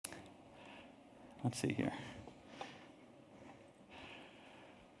Let's see here.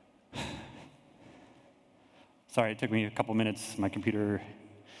 Sorry, it took me a couple minutes. My computer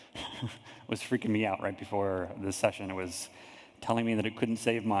was freaking me out right before this session. It was telling me that it couldn't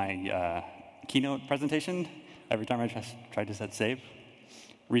save my keynote presentation every time I tried to set save.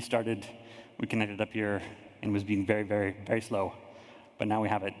 Restarted, we connected up here, and was being very, very, very slow. But now we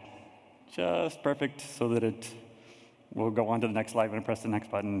have it just perfect so that it will go on to the next slide when I press the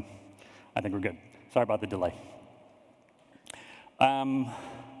next button. I think we're good. Sorry about the delay. I'm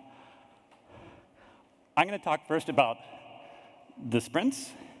going to talk first about the sprints,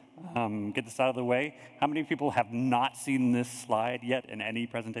 get this out of the way. How many people have not seen this slide yet in any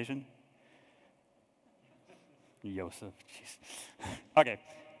presentation? Joseph, jeez. OK.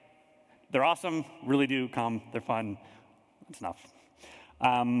 They're awesome, really do come. They're fun. That's enough.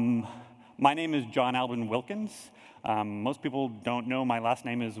 My name is John Albin Wilkins. Most people don't know my last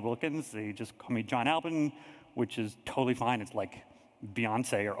name is Wilkins. They just call me John Albin, which is totally fine. It's like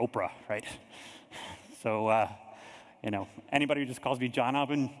Beyonce or Oprah, right? So, anybody who just calls me John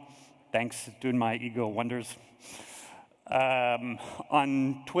Albin, thanks, doing my ego wonders.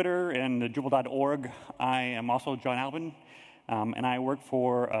 On Twitter and Drupal.org, I am also John Albin, and I work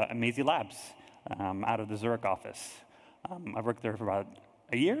for Amazy Labs out of the Zurich office. I've worked there for about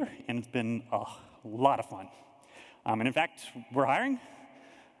a year, and it's been a lot of fun. And in fact, we're hiring.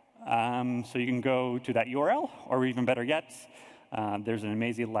 So you can go to that URL, or even better yet, there's an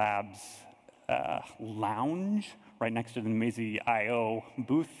Amazy Labs lounge right next to the Amazy I/O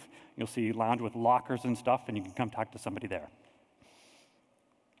booth. You'll see lounge with lockers and stuff, and you can come talk to somebody there.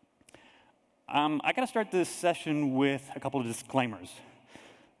 I got to start this session with a couple of disclaimers.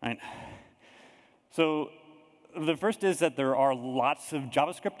 Right? So the first is that there are lots of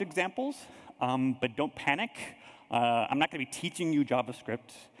JavaScript examples, but don't panic. I'm not going to be teaching you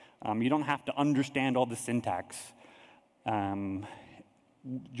JavaScript. You don't have to understand all the syntax.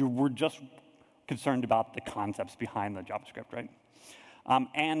 We're just concerned about the concepts behind the JavaScript, right?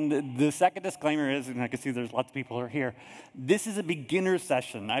 And the second disclaimer is, and I can see there's lots of people who are here, this is a beginner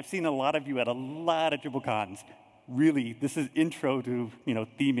session. I've seen a lot of you at a lot of DrupalCons. Really, this is intro to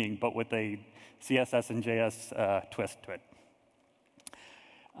theming, but with a CSS-in-JS twist to it.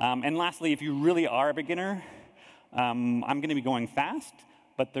 And lastly, if you really are a beginner, I'm going to be going fast,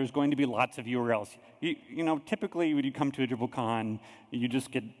 but there's going to be lots of URLs. Typically when you come to a DrupalCon, you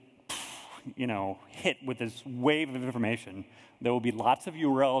just get hit with this wave of information. There will be lots of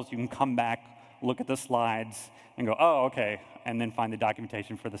URLs. You can come back, look at the slides, and go, oh, OK, and then find the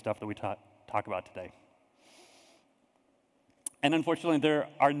documentation for the stuff that we talk about today. And unfortunately, there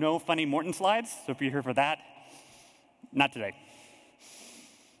are no funny Morton slides, so if you're here for that, not today.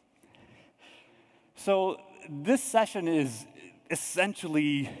 So this session is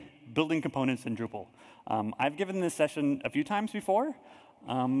essentially building components in Drupal. I've given this session a few times before,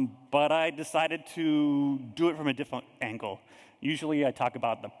 but I decided to do it from a different angle. Usually, I talk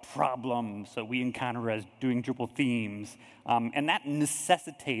about the problems that we encounter as doing Drupal themes, and that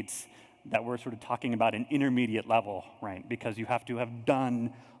necessitates that we're sort of talking about an intermediate level, right? Because you have to have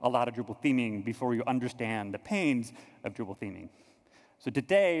done a lot of Drupal theming before you understand the pains of Drupal theming. So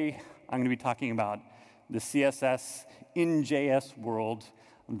today, I'm going to be talking about the CSS-in-JS world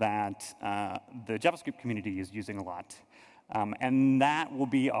that the JavaScript community is using a lot. And that will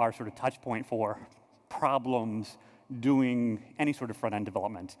be our sort of touch point for problems doing any sort of front-end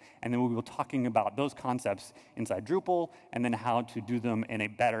development. And then we'll be talking about those concepts inside Drupal, and then how to do them in a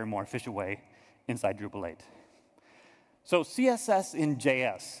better, more efficient way inside Drupal 8. So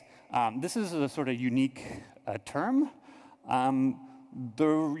CSS-in-JS. This is a sort of unique term.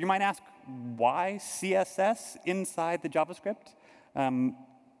 You might ask, why CSS inside the JavaScript?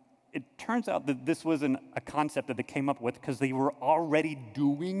 It turns out that this was a concept that they came up with because they were already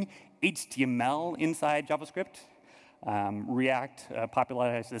doing HTML inside JavaScript. React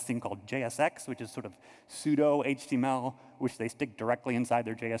popularized this thing called JSX, which is sort of pseudo HTML, which they stick directly inside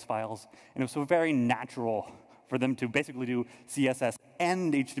their JS files. And it was so very natural for them to basically do CSS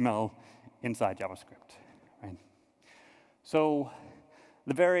and HTML inside JavaScript. Right? So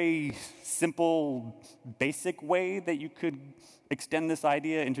the very simple, basic way that you could extend this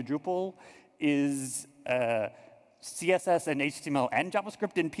idea into Drupal is CSS and HTML and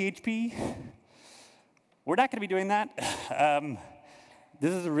JavaScript in PHP. We're not going to be doing that.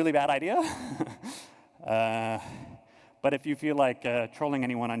 This is a really bad idea. But if you feel like trolling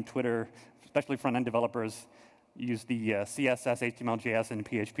anyone on Twitter, especially front-end developers, use the CSS, HTML, JS, and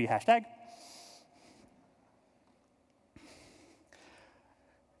PHP hashtag.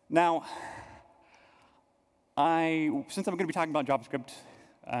 Now, since I'm going to be talking about JavaScript,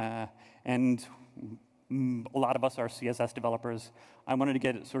 and a lot of us are CSS developers. I wanted to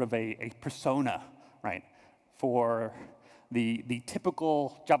get sort of a persona, right, for the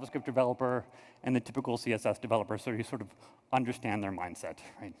typical JavaScript developer and the typical CSS developer, so you sort of understand their mindset,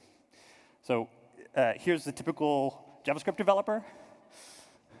 right? So here's the typical JavaScript developer.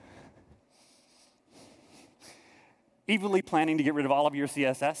 Evilly planning to get rid of all of your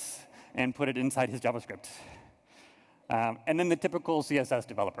CSS and put it inside his JavaScript. And then the typical CSS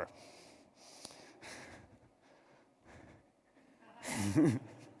developer.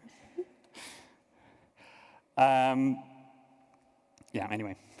 Yeah,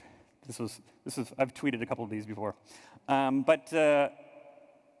 anyway, this was I've tweeted a couple of these before. Okay,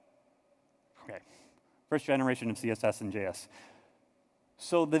 first generation of CSS-in-JS.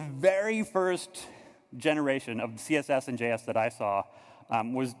 So the very first generation of CSS-in-JS that I saw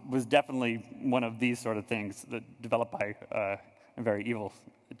was definitely one of these sort of things that developed by a very evil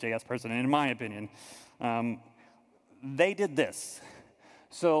JS person, in my opinion. They did this.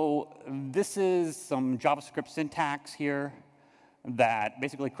 So this is some JavaScript syntax here that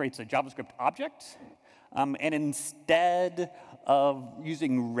basically creates a JavaScript object. And instead of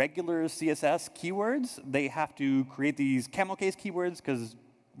using regular CSS keywords, they have to create these camel case keywords, because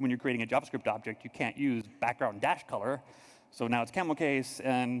when you're creating a JavaScript object, you can't use background dash color. So now it's camel case,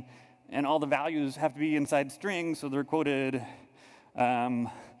 and all the values have to be inside strings, so they're quoted. And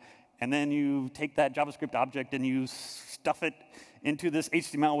then you take that JavaScript object and you stuff it into this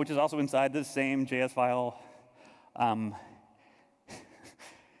HTML, which is also inside this same JS file. And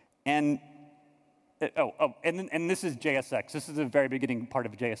this is JSX. This is the very beginning part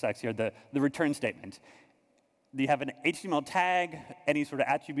of JSX here, the return statement. You have an HTML tag, any sort of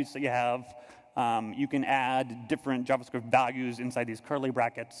attributes that you have. You can add different JavaScript values inside these curly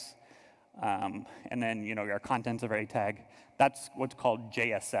brackets. And then your contents of a tag. That's what's called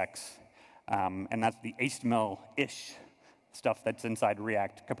JSX. And that's the HTML-ish stuff that's inside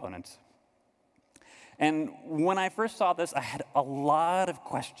React components. And when I first saw this, I had a lot of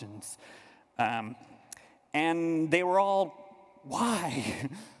questions. And they were all, why?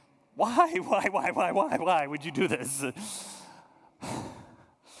 Why would you do this?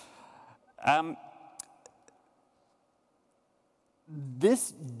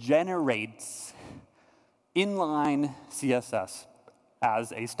 This generates inline CSS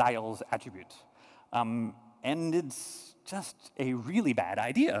as a styles attribute. And it's just a really bad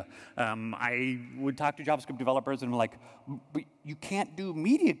idea. I would talk to JavaScript developers and be like, but you can't do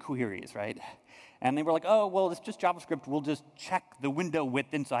media queries, right? And they were like, oh, well, it's just JavaScript. We'll just check the window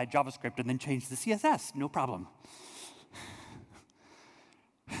width inside JavaScript and then change the CSS. No problem.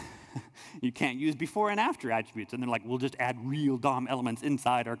 You can't use before and after attributes. And they're like, we'll just add real DOM elements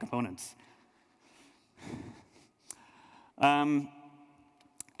inside our components. And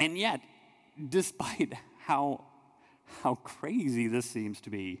yet, despite how crazy this seems to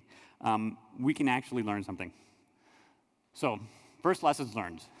be, we can actually learn something. So, first lessons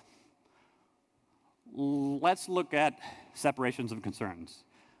learned. Let's look at separations of concerns.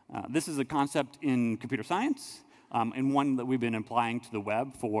 This is a concept in computer science, and one that we've been applying to the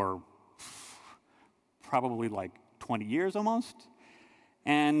web for probably like 20 years almost.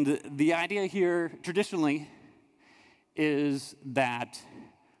 And the idea here, traditionally, is that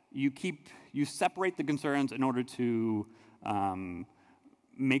you separate the concerns in order to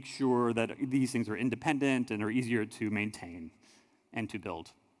make sure that these things are independent and are easier to maintain and to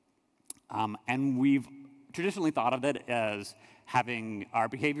build. And we've traditionally thought of it as having our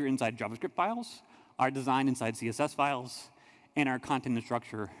behavior inside JavaScript files, our design inside CSS files, and our content and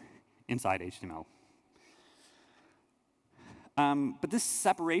structure inside HTML. But this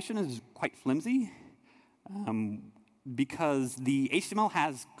separation is quite flimsy because the HTML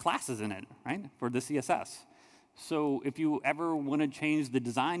has classes in it, right, for the CSS. So if you ever want to change the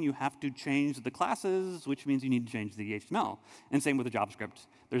design, you have to change the classes, which means you need to change the HTML. And same with the JavaScript.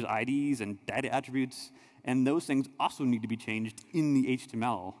 There's IDs and data attributes, and those things also need to be changed in the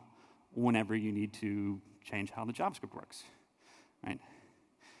HTML whenever you need to change how the JavaScript works, right?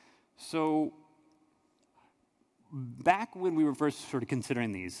 So back when we were first sort of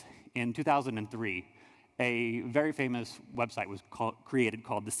considering these, in 2003, a very famous website was created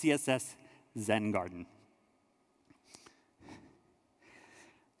called the CSS Zen Garden.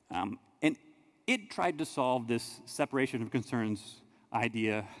 And it tried to solve this separation of concerns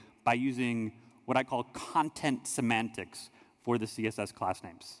idea by using what I call content semantics for the CSS class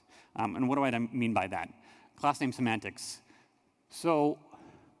names. And what do I mean by that? Class name semantics. So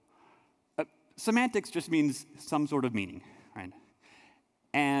semantics just means some sort of meaning, right?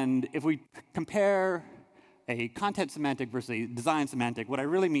 And if we compare a content semantic versus a design semantic, what I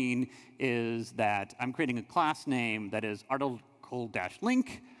really mean is that I'm creating a class name that is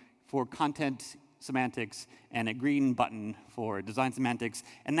article-link for content semantics and a green button for design semantics.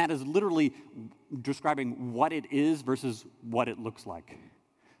 And that is literally describing what it is versus what it looks like.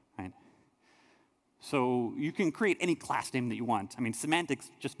 Right? So you can create any class name that you want. I mean, semantics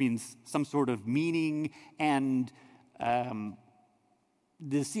just means some sort of meaning, and the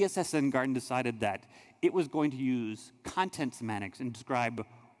CSS-in Garden decided that it was going to use content semantics and describe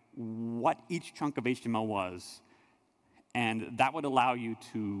what each chunk of HTML was. And that would allow you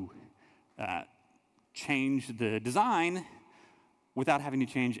to change the design without having to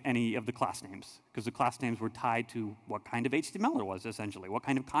change any of the class names, because the class names were tied to what kind of HTML it was, essentially, what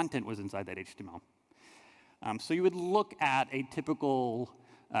kind of content was inside that HTML. So you would look at a typical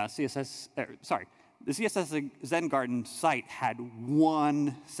the CSS-in Garden site had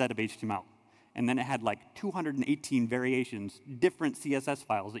one set of HTML, and then it had like 218 variations, different CSS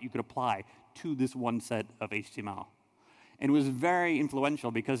files that you could apply to this one set of HTML. And it was very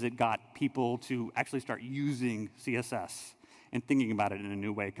influential because it got people to actually start using CSS and thinking about it in a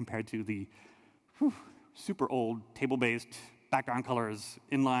new way compared to the super old table-based background colors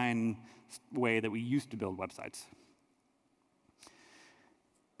inline way that we used to build websites.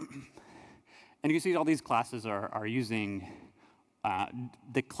 And you can see all these classes are using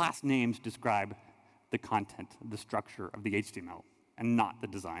the class names describe the content, the structure of the HTML, and not the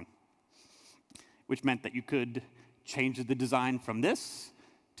design, which meant that you could change the design from this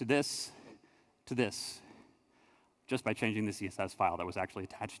to this to this just by changing the CSS file that was actually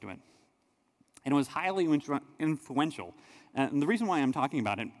attached to it. And it was highly influential. And the reason why I'm talking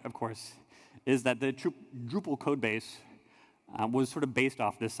about it, of course, is that the Drupal code base was sort of based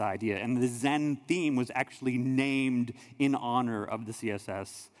off this idea. And the Zen theme was actually named in honor of the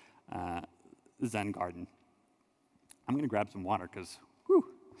CSS Zen Garden. I'm going to grab some water because, whew.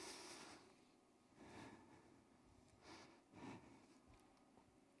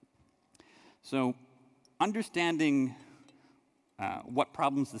 So understanding what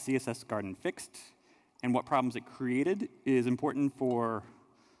problems the CSS Garden fixed and what problems it created is important for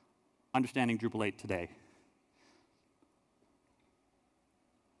understanding Drupal 8 today.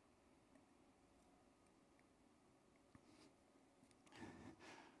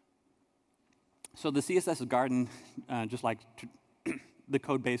 So the CSS Garden, just like the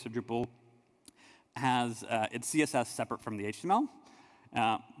code base of Drupal, has its CSS separate from the HTML.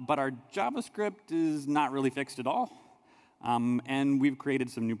 But our JavaScript is not really fixed at all. And we've created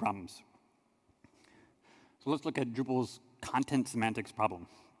some new problems. So let's look at Drupal's content semantics problem.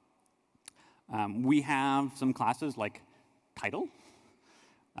 We have some classes like title,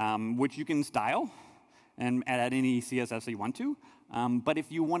 which you can style and add any CSS that you want to. But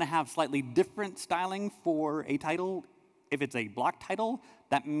if you want to have slightly different styling for a title, if it's a block title,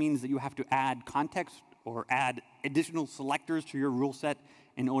 that means that you have to add context or add additional selectors to your rule set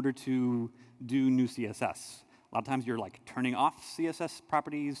in order to do new CSS. A lot of times you're like turning off CSS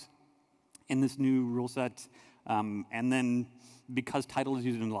properties in this new rule set. And then because title is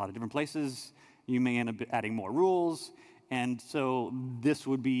used in a lot of different places, you may end up adding more rules. And so this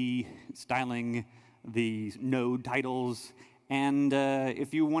would be styling the node titles. And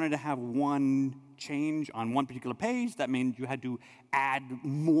if you wanted to have one change on one particular page, that means you had to add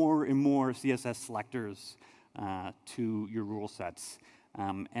more and more CSS selectors to your rule sets.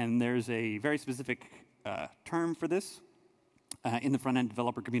 And there's a very specific term for this in the front-end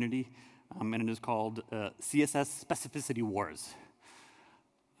developer community, and it is called CSS specificity wars,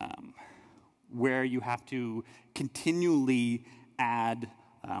 where you have to continually add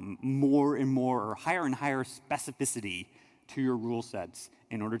more and more or higher and higher specificity to your rule sets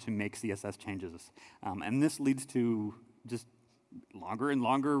in order to make CSS changes. And this leads to just longer and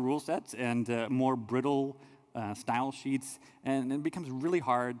longer rule sets and more brittle style sheets, and it becomes really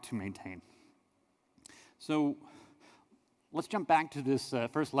hard to maintain. So let's jump back to this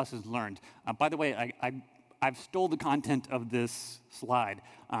first lessons learned. By the way, I've stole the content of this slide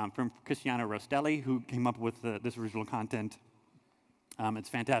from Cristiano Rostelli, who came up with this original content. It's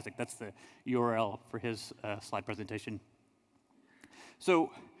fantastic. That's the URL for his slide presentation.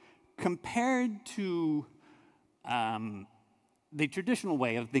 So compared to the traditional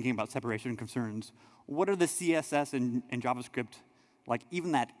way of thinking about separation concerns, what are the CSS and JavaScript, like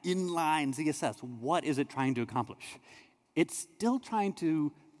even that inline CSS, what is it trying to accomplish? It's still trying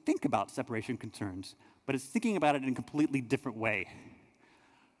to think about separation concerns, but it's thinking about it in a completely different way.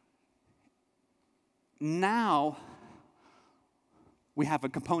 Now, we have a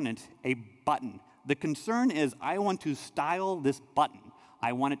component, a button. The concern is I want to style this button.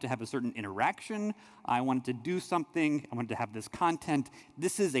 I want it to have a certain interaction. I want it to do something. I want it to have this content.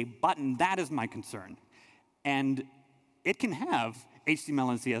 This is a button. That is my concern. And it can have HTML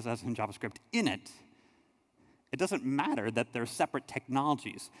and CSS and JavaScript in it. It doesn't matter that they're separate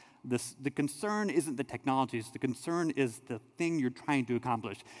technologies. The concern isn't the technologies. The concern is the thing you're trying to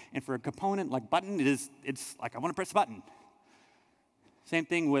accomplish. And for a component like button, it's like, I want to press a button. Same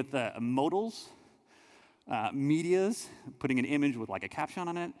thing with modals, medias, putting an image with like a caption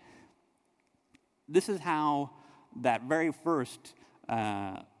on it. This is how that very first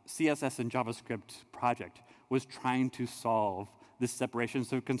CSS and JavaScript project was trying to solve this separation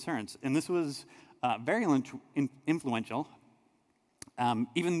of concerns. And this was very influential,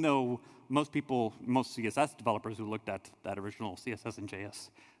 even though most CSS developers who looked at that original CSS-in-JS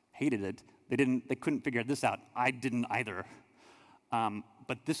hated it. They couldn't figure this out. I didn't either.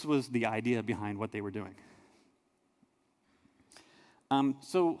 But this was the idea behind what they were doing.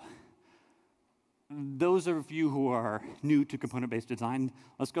 So those of you who are new to component-based design,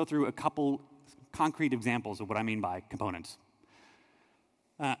 let's go through a couple concrete examples of what I mean by components.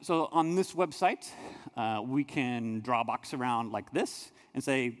 So on this website, we can draw a box around like this and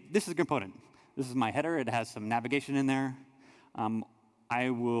say, this is a component. This is my header. It has some navigation in there. I'm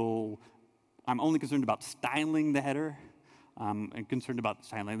only concerned about styling the header. I'm concerned about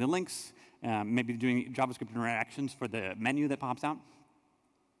styling the links, maybe doing JavaScript interactions for the menu that pops out.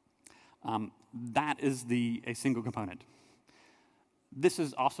 That is a single component. This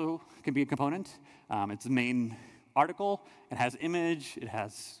is also can be a component. It's the main article. It has image. It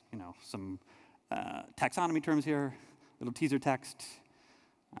has some taxonomy terms here, little teaser text.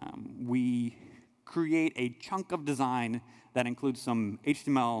 We create a chunk of design that includes some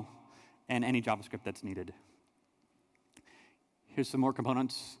HTML and any JavaScript that's needed. Here's some more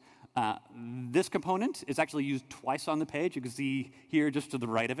components. This component is actually used twice on the page. You can see here just to the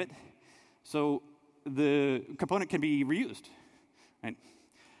right of it. So the component can be reused. Right?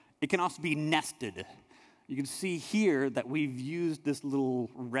 It can also be nested. You can see here that we've used this little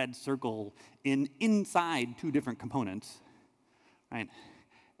red circle inside two different components. Right?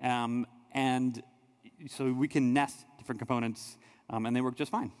 And so we can nest different components, and they work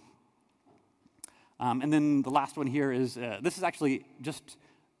just fine. And then the last one here is, this is actually just,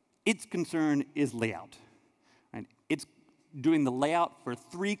 its concern is layout. Right? It's doing the layout for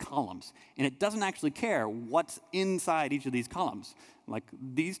 3 columns. And it doesn't actually care what's inside each of these columns. Like,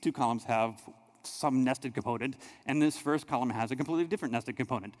 these 2 columns have some nested component, and this first column has a completely different nested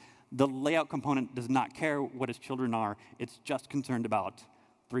component. The layout component does not care what its children are. It's just concerned about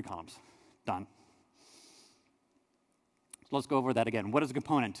 3 columns. Done. So let's go over that again. What is a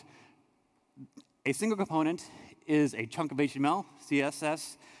component? A single component is a chunk of HTML,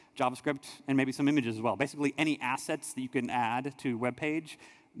 CSS, JavaScript, and maybe some images as well. Basically, any assets that you can add to a web page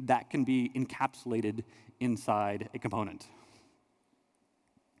that can be encapsulated inside a component.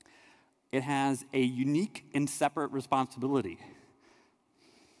 It has a unique and separate responsibility.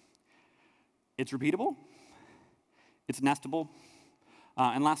 It's repeatable. It's nestable.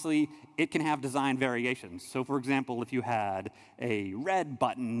 And lastly, it can have design variations. So for example, if you had a red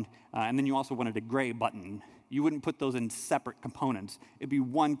button, and then you also wanted a gray button, you wouldn't put those in separate components. It'd be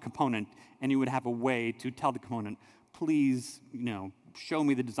one component, and you would have a way to tell the component, please, show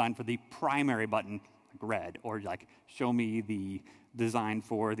me the design for the primary button, like red, or like show me the design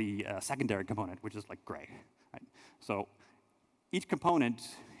for the secondary component, which is like gray. Right? So each component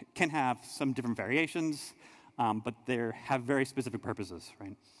can have some different variations, but they have very specific purposes,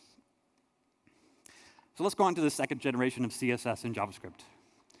 right? So let's go on to the second generation of CSS and JavaScript.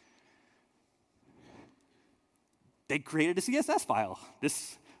 They created a CSS file.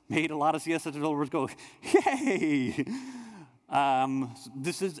 This made a lot of CSS developers go, yay!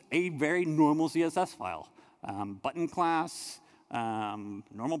 This is a very normal CSS file. Button class,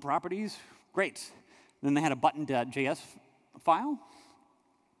 normal properties, great. Then they had a button.js file.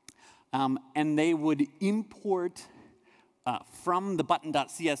 And they would import from the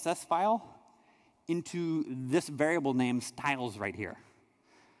button.css file into this variable named styles right here.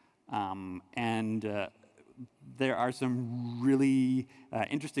 There are some really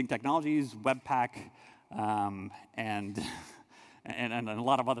interesting technologies, Webpack, and a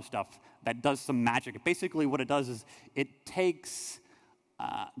lot of other stuff that does some magic. Basically, what it does is it takes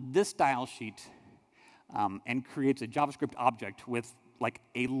this style sheet and creates a JavaScript object with like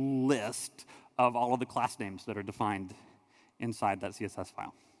a list of all of the class names that are defined inside that CSS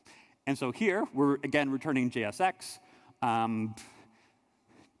file. And so here, we're again returning JSX.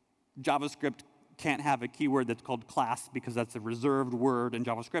 JavaScript can't have a keyword that's called class because that's a reserved word in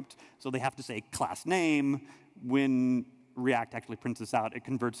JavaScript, so they have to say class name when React actually prints this out, it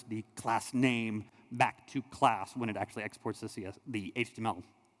converts the class name back to class when it actually exports the HTML.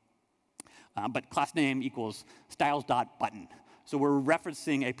 But class name equals styles.button. So we're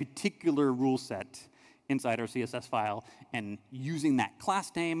referencing a particular rule set inside our CSS file and using that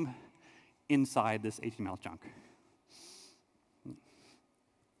class name inside this HTML chunk.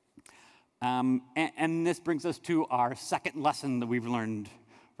 And this brings us to our second lesson that we've learned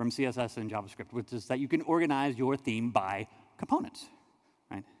from CSS and JavaScript, which is that you can organize your theme by components,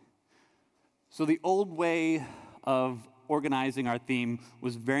 right? So the old way of organizing our theme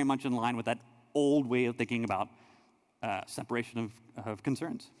was very much in line with that old way of thinking about separation of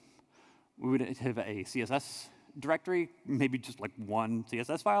concerns. We would have a CSS directory, maybe just like one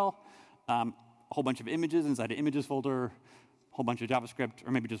CSS file, a whole bunch of images inside an images folder, a whole bunch of JavaScript,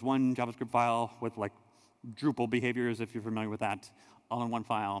 or maybe just one JavaScript file with like Drupal behaviors, if you're familiar with that, all in one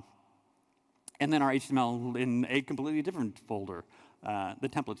file. And then our HTML in a completely different folder, the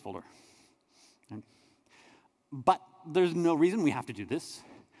templates folder. Okay. But there's no reason we have to do this.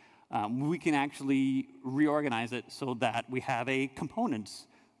 We can actually reorganize it so that we have a components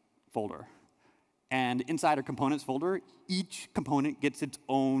folder. And inside our components folder, each component gets its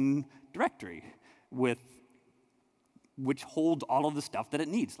own directory which holds all of the stuff that it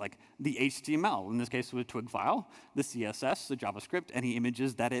needs, like the HTML, in this case with a twig file, the CSS, the JavaScript, any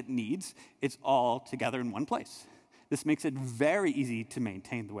images that it needs, it's all together in one place. This makes it very easy to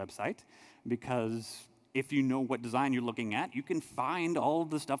maintain the website, because if you know what design you're looking at, you can find all of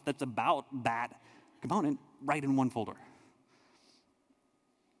the stuff that's about that component right in one folder.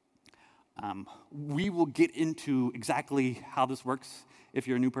 We will get into exactly how this works if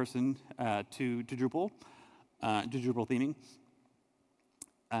you're a new person to Drupal, to Drupal theming,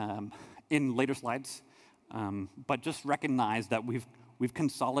 in later slides. But just recognize that we've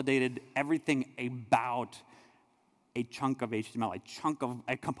consolidated everything about a chunk of HTML, a chunk of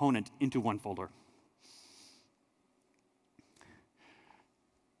a component into one folder.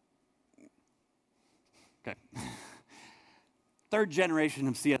 Okay. Third generation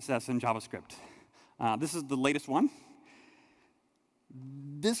of CSS and JavaScript. This is the latest one.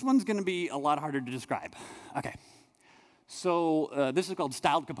 This one's going to be a lot harder to describe. Okay. So this is called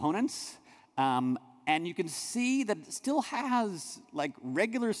styled components. And you can see that it still has like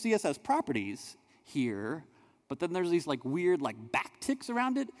regular CSS properties here, but then there's these like weird like backticks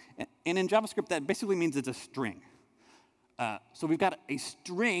around it. And in JavaScript, that basically means it's a string. So we've got a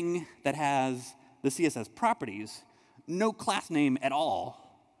string that has the CSS properties, no class name at all.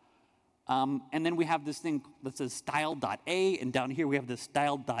 And then we have this thing that says style.a, and down here we have this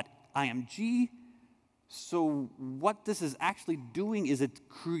style.img. So what this is actually doing is it's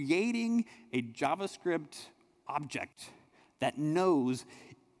creating a JavaScript object that knows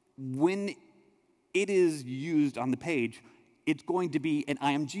when it is used on the page, it's going to be an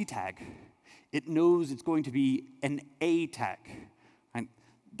img tag. It knows it's going to be an a tag. Right?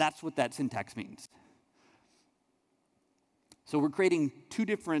 That's what that syntax means. So we're creating two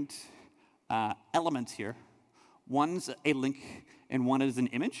different elements here. One's a link, and one is an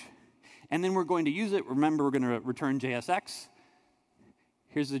image. And then we're going to use it. Remember, we're going to return JSX.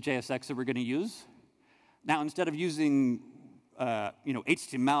 Here's the JSX that we're going to use. Now, instead of using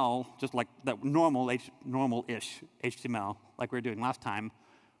HTML, just like that normal-ish HTML, like we were doing last time,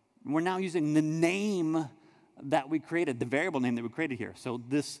 we're now using the name that we created, the variable name that we created here. So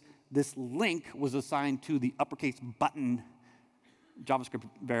this link was assigned to the uppercase button JavaScript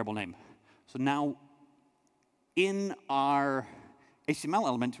variable name. So now, in our HTML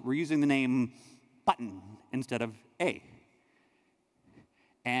element, we're using the name button instead of a.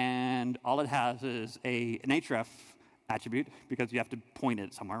 And all it has is an href attribute, because you have to point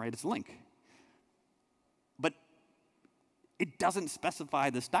it somewhere, right? It's a link. But it doesn't specify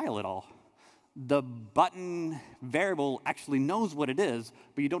the style at all. The button variable actually knows what it is,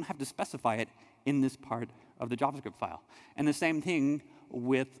 but you don't have to specify it in this part of the JavaScript file. And the same thing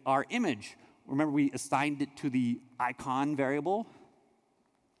with our image. Remember, we assigned it to the icon variable.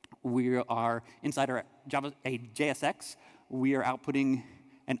 We are inside a JSX. We are outputting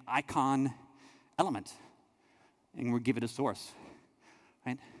an icon element, and we give it a source,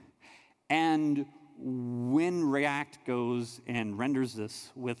 right? And when React goes and renders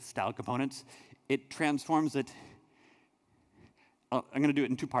this with style components, it transforms it. I'm going to do it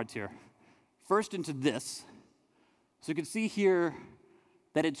in two parts here. First, into this. So you can see here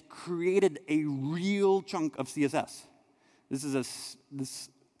that it's created a real chunk of CSS.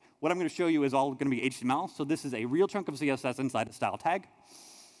 What I'm going to show you is all going to be HTML. So this is a real chunk of CSS inside a style tag.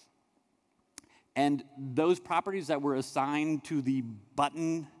 And those properties that were assigned to the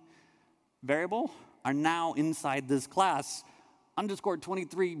button variable are now inside this class underscore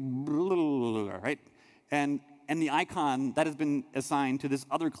 23, right? And the icon that has been assigned to this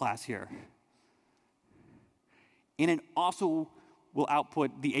other class here. And it also will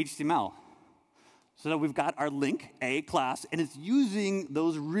output the HTML. So that we've got our link, a class, and it's using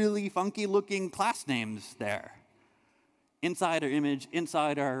those really funky looking class names there. Inside our image,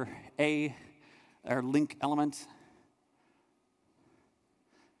 inside our link element.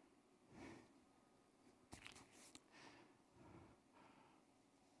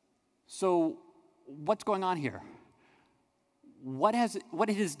 So what's going on here? What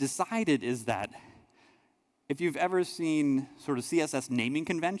it has decided is that if you've ever seen sort of CSS naming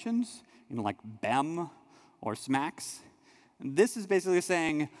conventions, like BEM or SMAX, this is basically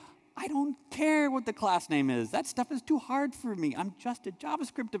saying, I don't care what the class name is. That stuff is too hard for me. I'm just a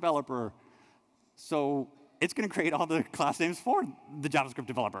JavaScript developer. So it's going to create all the class names for the JavaScript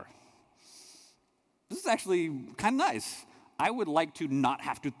developer. This is actually kind of nice. I would like to not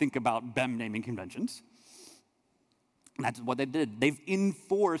have to think about BEM naming conventions. And that's what they did. They've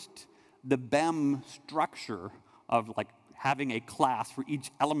enforced the BEM structure of like having a class for each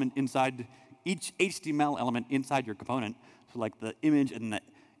element inside, each HTML element inside your component. So like the image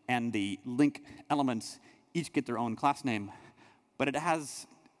and the link elements each get their own class name. But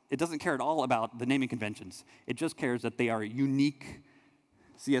it doesn't care at all about the naming conventions. It just cares that they are unique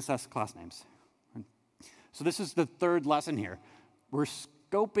CSS class names. So this is the third lesson here. We're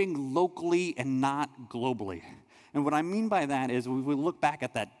scoping locally and not globally. And what I mean by that is when we look back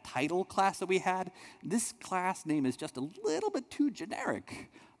at that title class that we had, this class name is just a little bit too generic.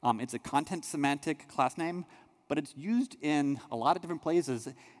 It's a content semantic class name, but it's used in a lot of different places.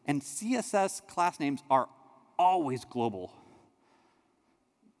 And CSS class names are always global.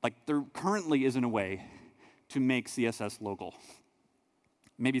 Like there currently isn't a way to make CSS local.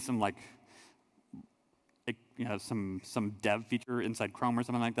 Maybe some like some dev feature inside Chrome or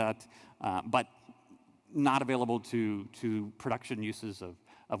something like that, but not available to production uses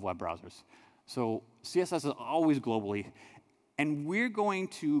of web browsers. So CSS is always globally, and we're going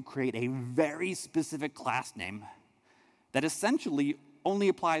to create a very specific class name that essentially only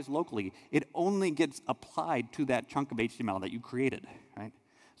applies locally. It only gets applied to that chunk of HTML that you created, right?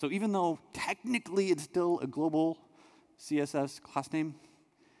 So even though technically it's still a global CSS class name,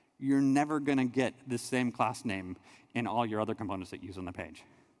 you're never going to get the same class name in all your other components that you use on the page.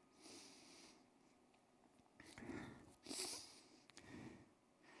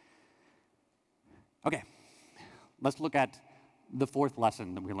 OK, let's look at the fourth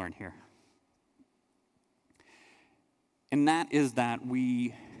lesson that we learned here. And that is that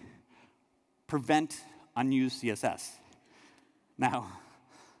we prevent unused CSS. Now,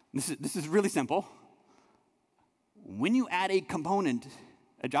 this is really simple. When you add a component,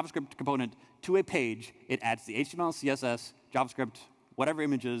 a JavaScript component, to a page, it adds the HTML, CSS, JavaScript, whatever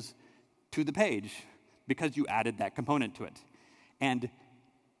images, to the page because you added that component to it. And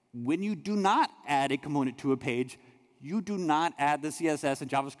when you do not add a component to a page, you do not add the CSS and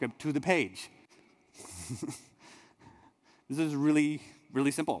JavaScript to the page. This is really,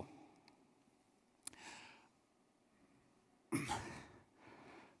 really simple.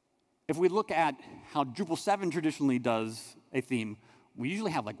 If we look at how Drupal 7 traditionally does a theme, we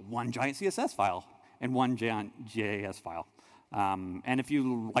usually have like one giant CSS file and one giant JS file. And if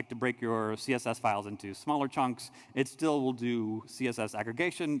you like to break your CSS files into smaller chunks, it still will do CSS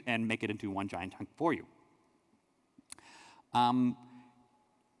aggregation and make it into one giant chunk for you.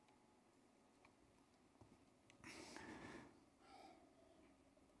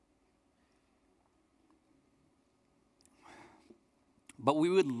 But we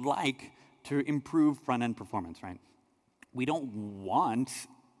would like to improve front-end performance, right? We don't want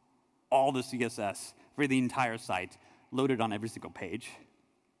all the CSS for the entire site loaded on every single page.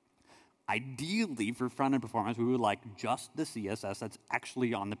 Ideally, for front-end performance, we would like just the CSS that's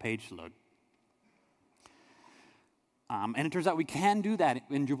actually on the page to load. And it turns out we can do that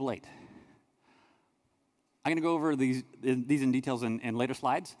in Drupal 8. I'm going to go over these in details in later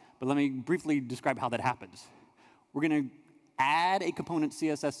slides, but let me briefly describe how that happens. We're going to add a component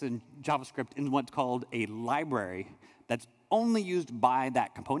CSS and JavaScript in what's called a library that's only used by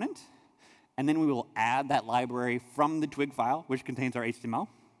that component. And then we will add that library from the twig file, which contains our HTML.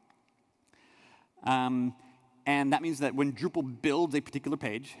 And that means that when Drupal builds a particular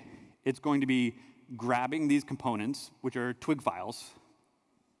page, it's going to be grabbing these components, which are twig files.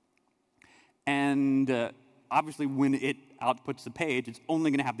 And obviously, when it outputs the page, it's only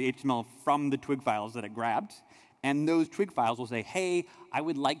going to have the HTML from the twig files that it grabbed. And those twig files will say, hey, I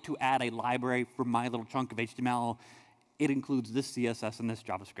would like to add a library for my little chunk of HTML. It includes this CSS and this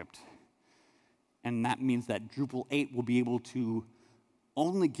JavaScript. And that means that Drupal 8 will be able to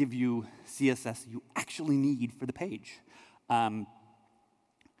only give you CSS you actually need for the page.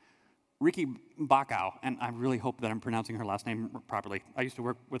 Ricky Bacow, and I really hope that I'm pronouncing her last name properly. I used to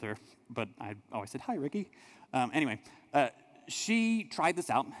work with her, but I always said, hi, Ricky. Anyway, she tried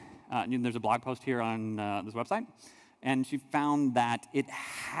this out. There's a blog post here on this website. And she found that it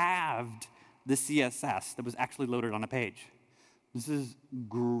halved the CSS that was actually loaded on a page. This is a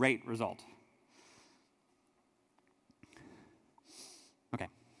great result. OK.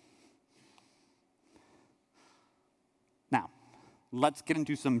 Now, let's get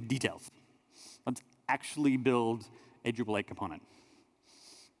into some details. Let's actually build a Drupal 8 component.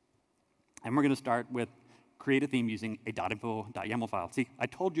 And we're going to start with create a theme using a .info.yaml file. See, I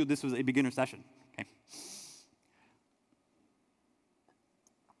told you this was a beginner session. Okay.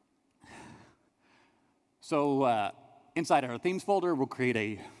 So inside our themes folder, we'll create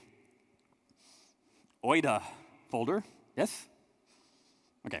a oida folder. Yes?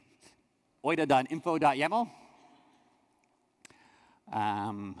 OK. oida.info.yaml.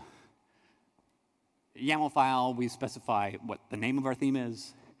 YAML file, we specify what the name of our theme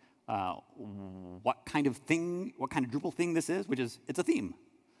is, what kind of Drupal thing this is, which is, it's a theme.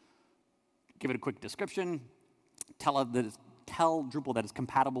 Give it a quick description. Tell Drupal that it's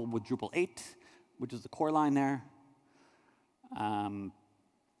compatible with Drupal 8, which is the core line there.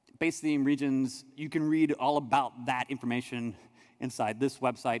 Base theme regions, you can read all about that information inside this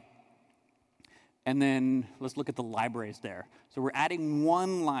website. And then let's look at the libraries there. So we're adding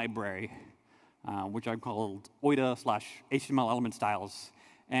one library, which I've called oida/HTML element styles.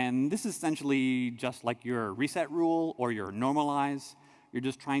 And this is essentially just like your reset rule or your normalize. You're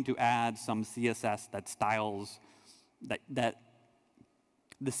just trying to add some CSS that styles, that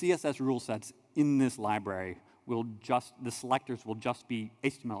the CSS rule sets in this library will the selectors will just be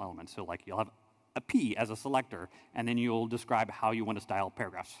HTML elements. So like you'll have a P as a selector, and then you'll describe how you want to style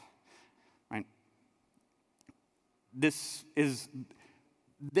paragraphs, right? This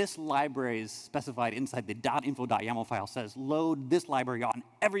library is specified inside the .info.yaml file says load this library on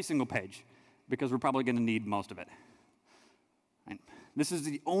every single page, because we're probably going to need most of it. Right? This is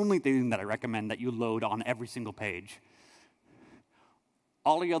the only thing that I recommend that you load on every single page.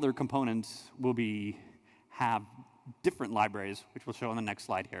 All the other components will have different libraries, which we'll show on the next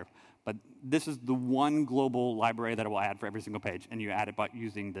slide here. But this is the one global library that it will add for every single page, and you add it by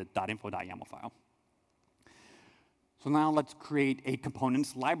using the .info.yaml file. So now let's create a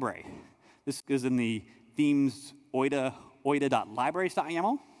components library. This is in the themes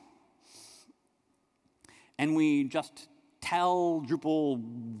oida.libraries.yaml. And we just tell Drupal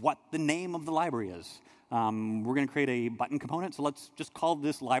what the name of the library is. We're going to create a button component, so let's just call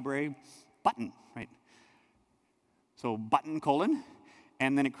this library button, right? So button :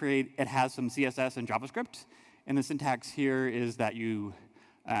 and then it has some CSS and JavaScript. And the syntax here is that you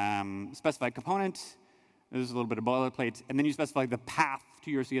specify component. There's a little bit of boilerplate. And then you specify the path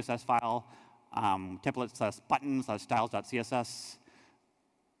to your CSS file, template/button/styles.css.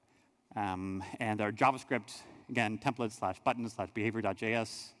 And our JavaScript, again,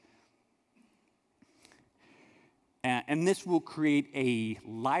 template/button/behavior.js. And this will create a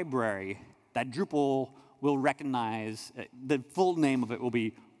library that Drupal will recognize. The full name of it will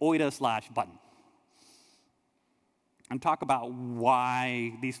be oida/button. And talk about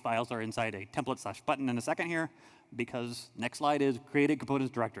why these files are inside a template/button in a second here, because next slide is create a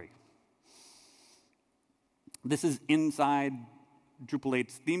components directory. This is inside Drupal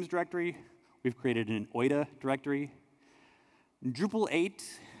 8's themes directory. We've created an oida directory. Drupal 8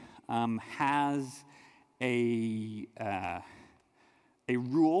 has a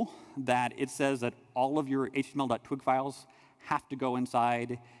rule that it says that all of your HTML.twig files have to go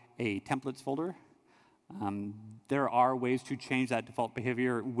inside a templates folder. There are ways to change that default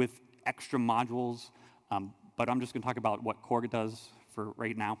behavior with extra modules, but I'm just going to talk about what core does for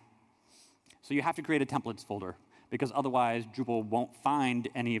right now. So you have to create a templates folder, because otherwise Drupal won't find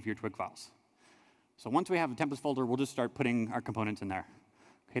any of your twig files. So once we have a templates folder, we'll just start putting our components in there.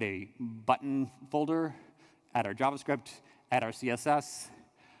 Create a button folder, add our JavaScript, add our CSS.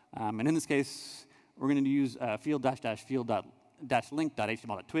 And in this case, we're going to use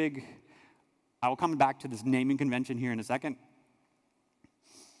field-field.link.html.twig. I will come back to this naming convention here in a second,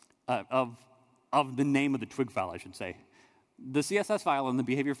 of the name of the twig file, I should say. The CSS file and the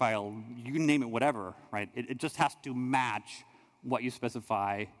behavior file, you can name it whatever, right? It just has to match what you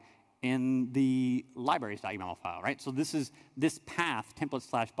specify in the libraries.yaml file, right? So this path,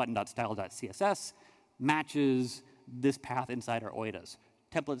 template/button.style.css, matches this path inside our oidas,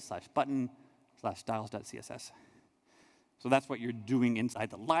 template/button/styles.css. So that's what you're doing inside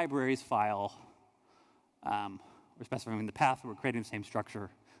the libraries file We're specifying the path. We're creating the same structure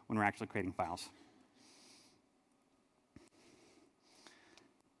when we're actually creating files.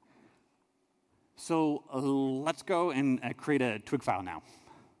 So let's go and create a twig file now.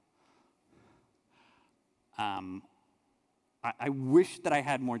 I wish that I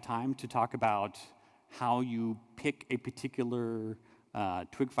had more time to talk about how you pick a particular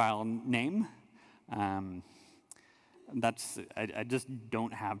twig file name. I just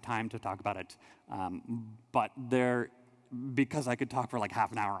don't have time to talk about it. Because I could talk for like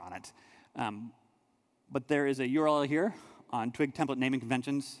half an hour on it. But there is a URL here on twig template naming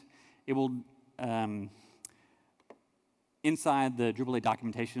conventions. It will, inside the Drupal 8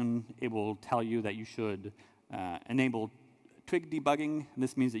 documentation, it will tell you that you should enable twig debugging.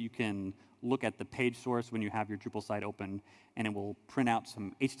 This means that you can look at the page source when you have your Drupal site open, and it will print out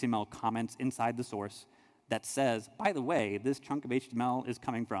some HTML comments inside the source that says, by the way, this chunk of HTML is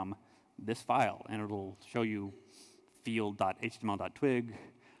coming from this file, and it'll show you field.html.twig,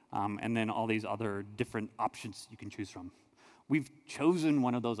 and then all these other different options you can choose from. We've chosen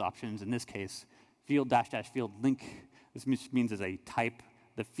one of those options, in this case, field-field link. This means as a type,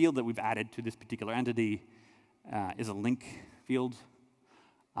 the field that we've added to this particular entity is a link field,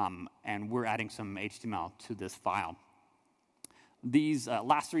 and we're adding some HTML to this file. These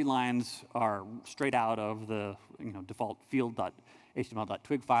last 3 lines are straight out of the default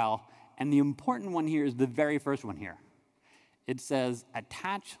field.html.twig file, and the important one here is the very first one here. It says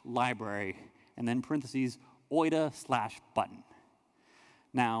attach library, and then parentheses, oida/button.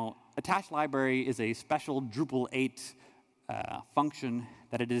 Now, attach library is a special Drupal 8 function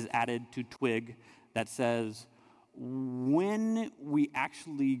that it is added to Twig that says when we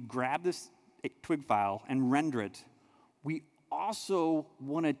actually grab this Twig file and render it, we also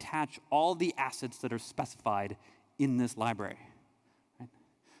want to attach all the assets that are specified in this library. Right?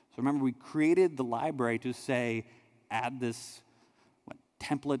 So remember, we created the library to say add this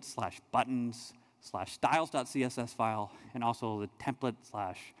template/buttons/styles.css file, and also the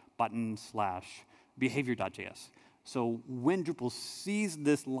template/button/behavior.js. So when Drupal sees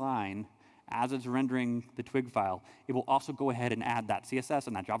this line as it's rendering the Twig file, it will also go ahead and add that CSS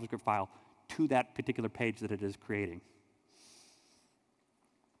and that JavaScript file to that particular page that it is creating.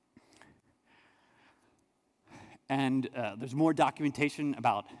 And there's more documentation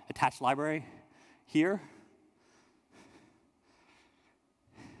about attached library here.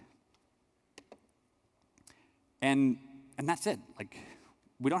 And that's it. Like,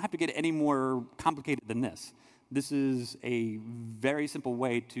 we don't have to get any more complicated than this. This is a very simple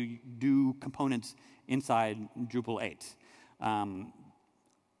way to do components inside Drupal 8.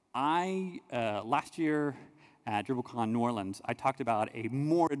 Last year at DrupalCon New Orleans, I talked about a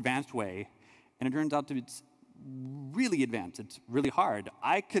more advanced way, and it turns out that it's really advanced. It's really hard.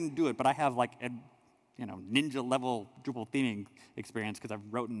 I can do it, but I have like a ninja level Drupal theming experience because I've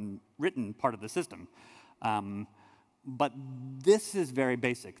written part of the system. But this is very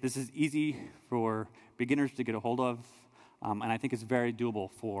basic. This is easy for beginners to get a hold of, and I think it's very doable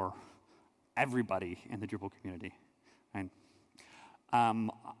for everybody in the Drupal community. Right?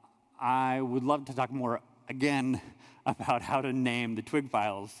 I would love to talk more, again, about how to name the Twig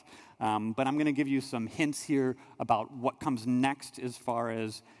files, but I'm going to give you some hints here about what comes next as far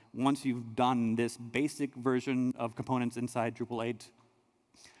as once you've done this basic version of components inside Drupal 8.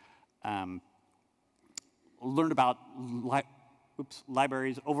 Learn about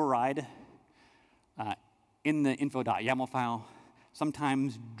libraries override in the info.yaml file.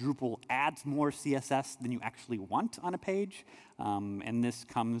 Sometimes Drupal adds more CSS than you actually want on a page, and this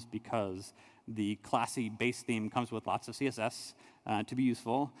comes because the classy base theme comes with lots of CSS to be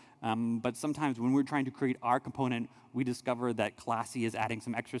useful. But sometimes when we're trying to create our component, we discover that classy is adding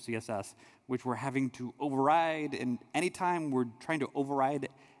some extra CSS, which we're having to override. And anytime we're trying to override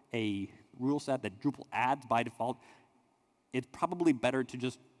a rule set that Drupal adds by default, it's probably better to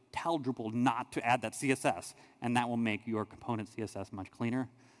just tell Drupal not to add that CSS, and that will make your component CSS much cleaner.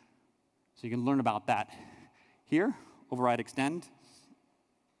 So you can learn about that here, override extend.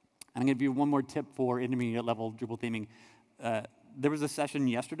 And I'm going to give you one more tip for intermediate level Drupal theming. There was a session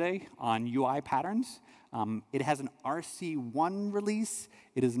yesterday on UI patterns. It has an RC1 release.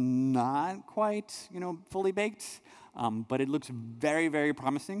 It is not quite fully baked, but it looks very, very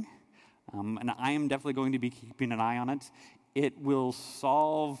promising. And I am definitely going to be keeping an eye on it. It will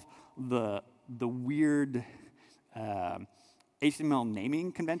solve the weird HTML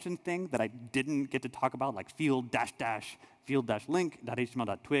naming convention thing that I didn't get to talk about, like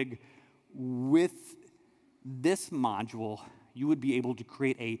field-field-link.html.twig. With this module, you would be able to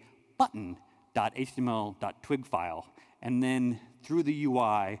create a button.html.twig file, and then through the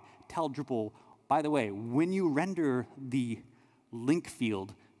UI, tell Drupal, by the way, when you render the link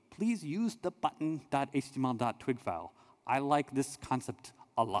field, please use the button.html.twig file. I like this concept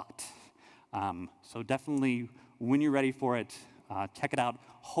a lot. So definitely, when you're ready for it, check it out.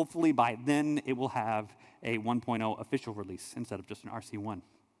 Hopefully, by then, it will have a 1.0 official release instead of just an RC1.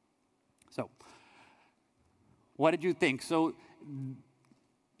 So what did you think? So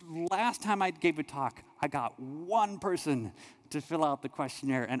last time I gave a talk, I got one person to fill out the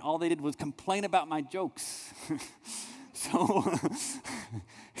questionnaire, and all they did was complain about my jokes. So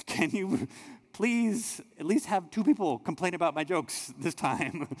can you please at least have 2 people complain about my jokes this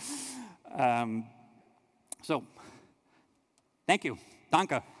time? So thank you.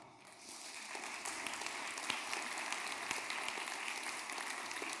 Danke.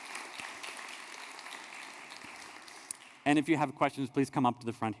 And if you have questions, please come up to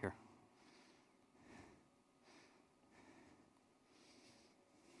the front here.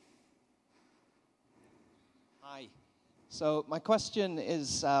 Hi. So my question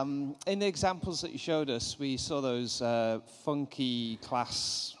is, in the examples that you showed us, we saw those funky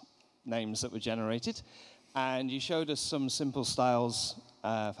class names that were generated. And you showed us some simple styles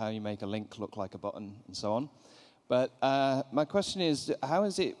of how you make a link look like a button and so on. But my question is, how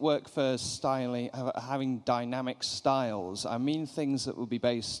does it work for styling, having dynamic styles? I mean things that will be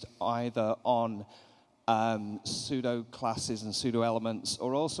based either on pseudo classes and pseudo elements,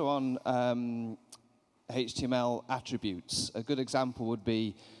 or also on HTML attributes. A good example would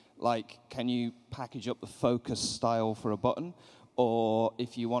be, like, can you package up the focus style for a button? Or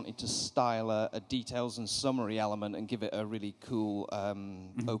if you wanted to style a details and summary element and give it a really cool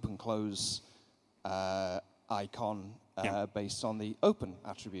open-close icon based on the open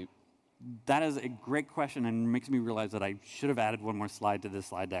attribute. That is a great question, and makes me realize that I should have added one more slide to this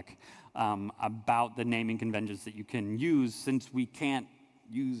slide deck about the naming conventions that you can use, since we can't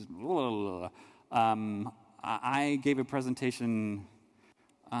use. I gave a presentation.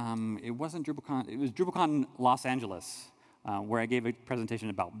 It wasn't DrupalCon. It was DrupalCon Los Angeles, where I gave a presentation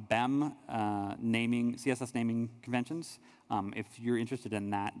about BEM naming, CSS naming conventions. If you're interested in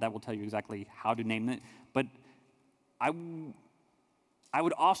that, that will tell you exactly how to name it. But I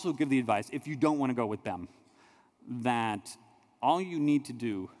would also give the advice, if you don't want to go with BEM, that all you need to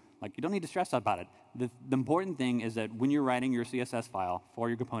do, like, you don't need to stress about it. The important thing is that when you're writing your CSS file for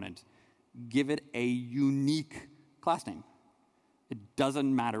your component, give it a unique class name. It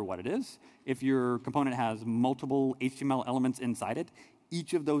doesn't matter what it is. If your component has multiple HTML elements inside it,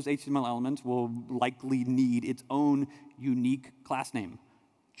 each of those HTML elements will likely need its own unique class name.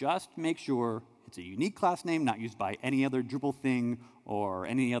 Just make sure it's a unique class name, not used by any other Drupal thing or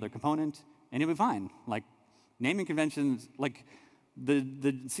any other component, and it'll be fine. Like, naming conventions, like the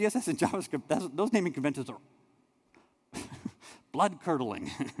CSS and JavaScript, those naming conventions are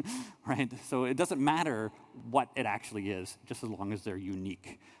blood-curdling, right? So it doesn't matter what it actually is, just as long as they're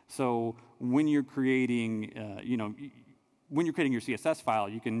unique. So when you're creating, when you're creating your CSS file,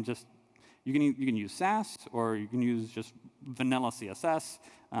 you can use Sass, or you can use just vanilla CSS,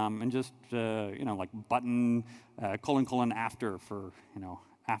 and just like button : after for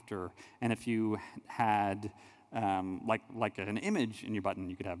after. And if you had like an image in your button,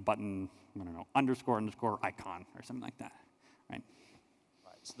 you could have button __ icon or something like that. Right.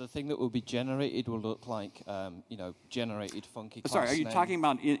 So the thing that will be generated will look like, generated funky class Sorry, are you talking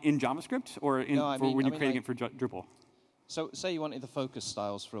about in JavaScript, or when you're creating it for Drupal? So say you wanted the focus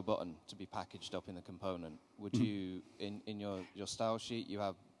styles for a button to be packaged up in the component. Would you, in your style sheet, you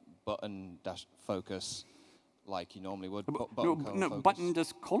have button - focus like you normally would? Button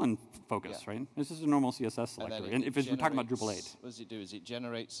just : focus, right? This is a normal CSS selector. And if we're talking about Drupal 8. What does it do? Is it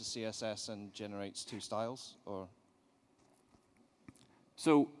generates the CSS and generates 2 styles, or?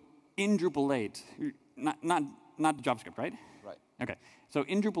 So in Drupal 8, not the JavaScript, right? Right. OK. So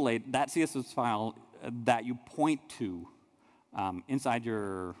in Drupal 8, that CSS file that you point to inside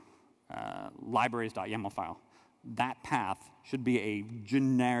your libraries.yaml file, that path should be a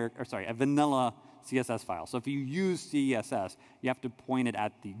vanilla CSS file. So if you use CSS, you have to point it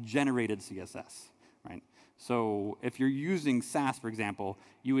at the generated CSS, right? So if you're using Sass, for example,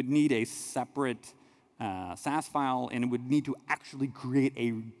 you would need a separate Sass file, and it would need to actually create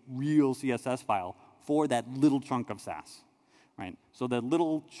a real CSS file for that little chunk of Sass, right? So the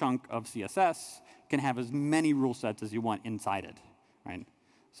little chunk of CSS can have as many rule sets as you want inside it, right?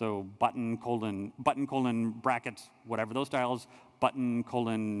 So button : brackets, whatever those styles, button :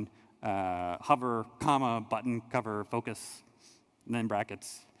 hover, comma, button, cover, focus, and then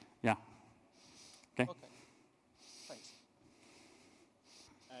brackets. Yeah. Okay. Thanks.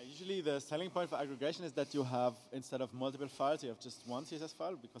 Usually the selling point for aggregation is that you have, instead of multiple files, you have just one CSS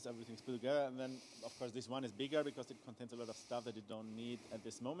file because everything's put together. And then, of course, this one is bigger because it contains a lot of stuff that you don't need at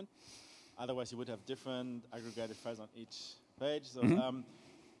this moment. Otherwise, you would have different aggregated files on each page. So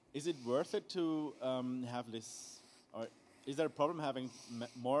is it worth it to have this, or is there a problem having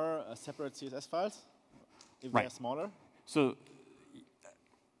more separate CSS files if they're smaller?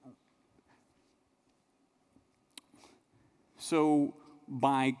 So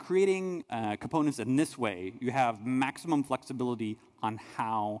by creating components in this way, you have maximum flexibility on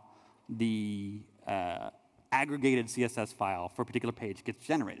how the aggregated CSS file for a particular page gets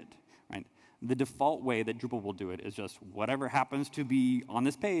generated. Right? The default way that Drupal will do it is just whatever happens to be on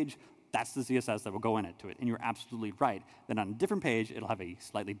this page, that's the CSS that will go into it. And you're absolutely right. Then on a different page, it'll have a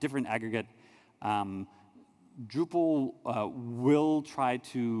slightly different aggregate. Drupal will try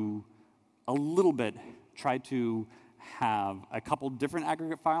to, a little bit, try to have a couple different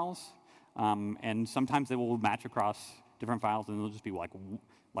aggregate files, and sometimes they will match across different files, and they'll just be like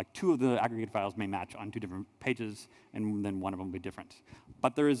two of the aggregate files may match on two different pages, and then one of them will be different.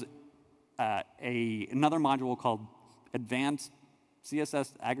 But there is another module called Advanced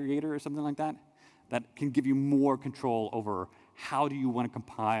CSS Aggregator or something like that, that can give you more control over how do you want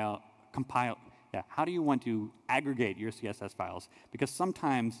to how do you want to aggregate your CSS files, because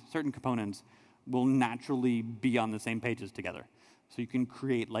sometimes certain components will naturally be on the same pages together. So you can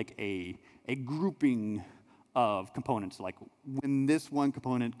create like a grouping of components. Like when this one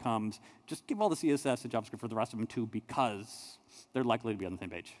component comes, just give all the CSS and JavaScript for the rest of them too, because they're likely to be on the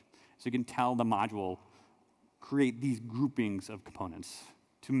same page. So you can tell the module, create these groupings of components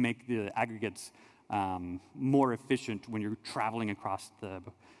to make the aggregates more efficient when you're traveling across the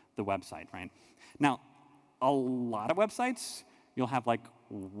website, right? Now, a lot of websites, you'll have like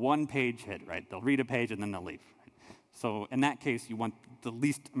one page hit, right? They'll read a page and then they'll leave. Right? So in that case, you want the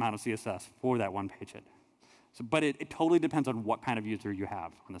least amount of CSS for that one page hit. So, but it totally depends on what kind of user you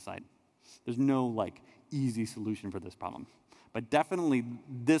have on the site. There's no like easy solution for this problem. But definitely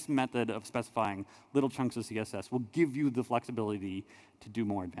this method of specifying little chunks of CSS will give you the flexibility to do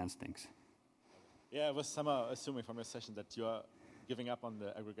more advanced things. Yeah, I was somehow assuming from your session that you are giving up on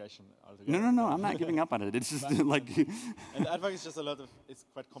the aggregation altogether. No, I'm not giving up on it. It's just like... And the advanced is just a lot of, it's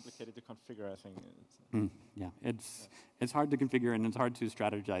quite complicated to configure, I think. Yeah, it's hard to configure and it's hard to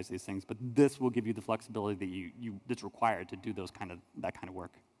strategize these things, but this will give you the flexibility that that's required to do that kind of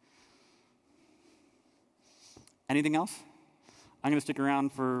work. Anything else? I'm going to stick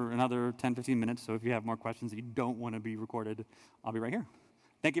around for another 10, 15 minutes, so if you have more questions that you don't want to be recorded, I'll be right here.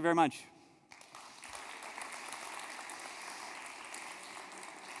 Thank you very much.